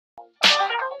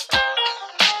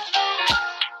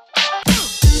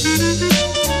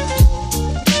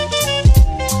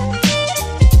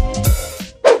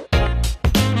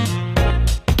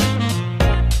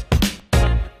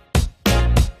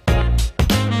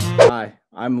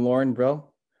I'm Loren Brill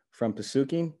from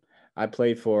Pasuking. I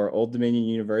played for Old Dominion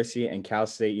University and Cal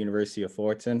State University of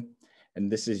Fullerton, and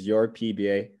this is your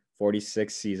PBA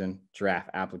 46th season draft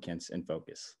applicants in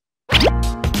focus.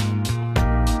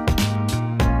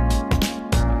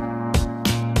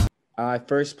 I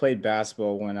first played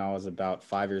basketball when I was about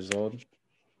 5 years old.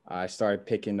 I started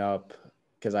picking up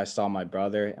because I saw my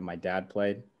brother and my dad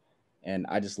played, and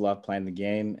I just loved playing the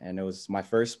game. And it was my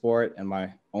first sport and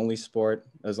my only sport.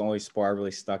 It was the only sport I really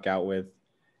stuck out with.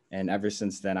 And ever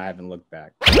since then, I haven't looked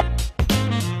back.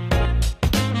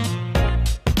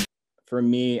 For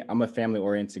me, I'm a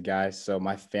family-oriented guy, so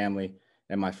my family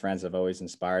and my friends have always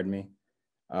inspired me.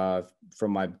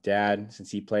 From my dad, since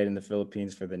he played in the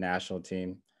Philippines for the national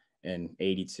team in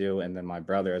 '82, and then my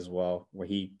brother as well, where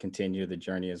he continued the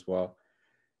journey as well.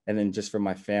 And then just from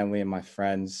my family and my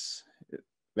friends,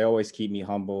 they always keep me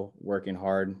humble, working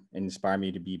hard, and inspire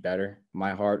me to be better.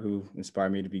 My heart, who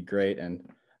inspired me to be great, and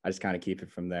I just kind of keep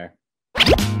it from there.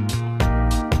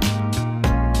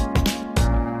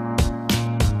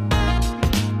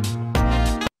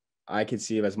 I could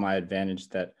see it as my advantage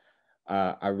that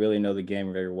I really know the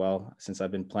game very well. Since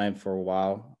I've been playing for a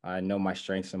while, I know my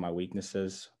strengths and my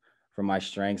weaknesses. For my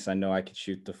strengths, I know I could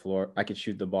shoot the floor. I could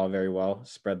shoot the ball very well,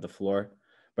 spread the floor,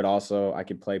 but also I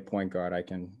could play point guard. I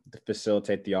can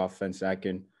facilitate the offense. I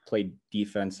can play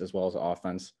defense as well as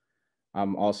offense.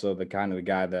 I'm also the kind of the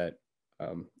guy that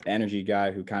energy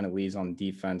guy who kind of leads on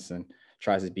defense and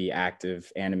tries to be active,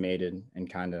 animated,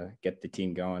 and kind of get the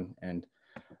team going. And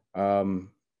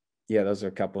yeah, those are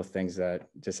a couple of things that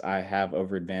just I have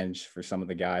over advantage for some of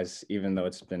the guys, even though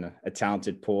it's been a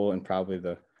talented pool and probably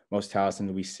the most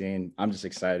talented we've seen. I'm just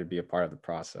excited to be a part of the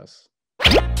process.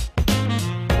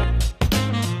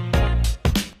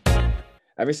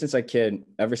 Ever since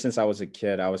I was a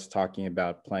kid, I was talking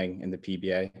about playing in the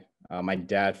PBA. My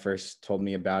dad first told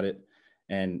me about it,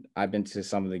 and I've been to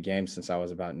some of the games since I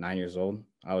was about 9 years old.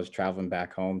 I was traveling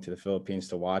back home to the Philippines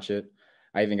to watch it.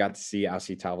 I even got to see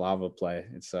Alci Tablava play.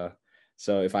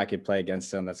 So if I could play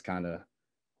against him, that's kind of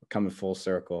coming full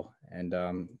circle. And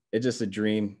it's just a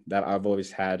dream that I've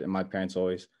always had, and my parents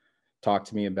always talked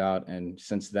to me about. And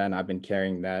since then, I've been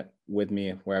carrying that with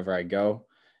me wherever I go.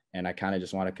 And I kind of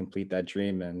just want to complete that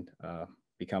dream and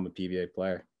become a PBA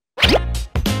player.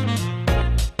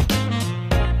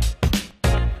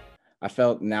 I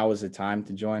felt now was the time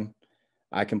to join.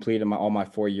 I completed all my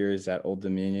 4 years at Old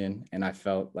Dominion, and I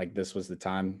felt like this was the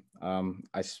time.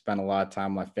 I spent a lot of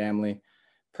time with my family,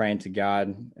 praying to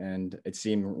God, and it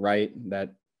seemed right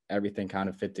that everything kind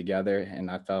of fit together, and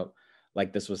I felt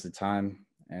like this was the time.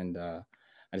 And I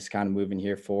just kind of moving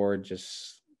here forward,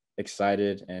 just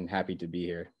excited and happy to be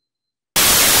here.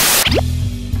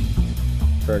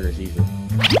 Burgers easy.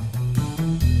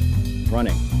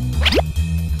 Running.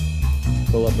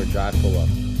 Pull up or drive, pull up.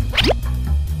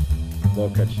 Low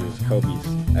cut shoes, Kobe's,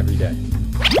 every day.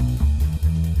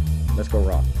 Let's go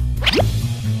raw.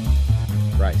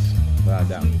 Rice, without a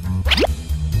doubt.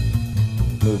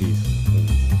 Movies.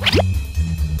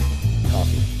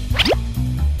 Coffee.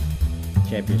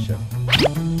 Championship.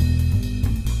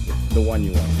 The one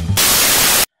you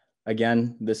want.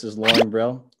 Again, this is Loren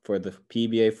Brill for the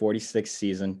PBA 46th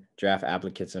season draft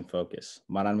applicants in focus.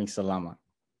 Maraming salamat.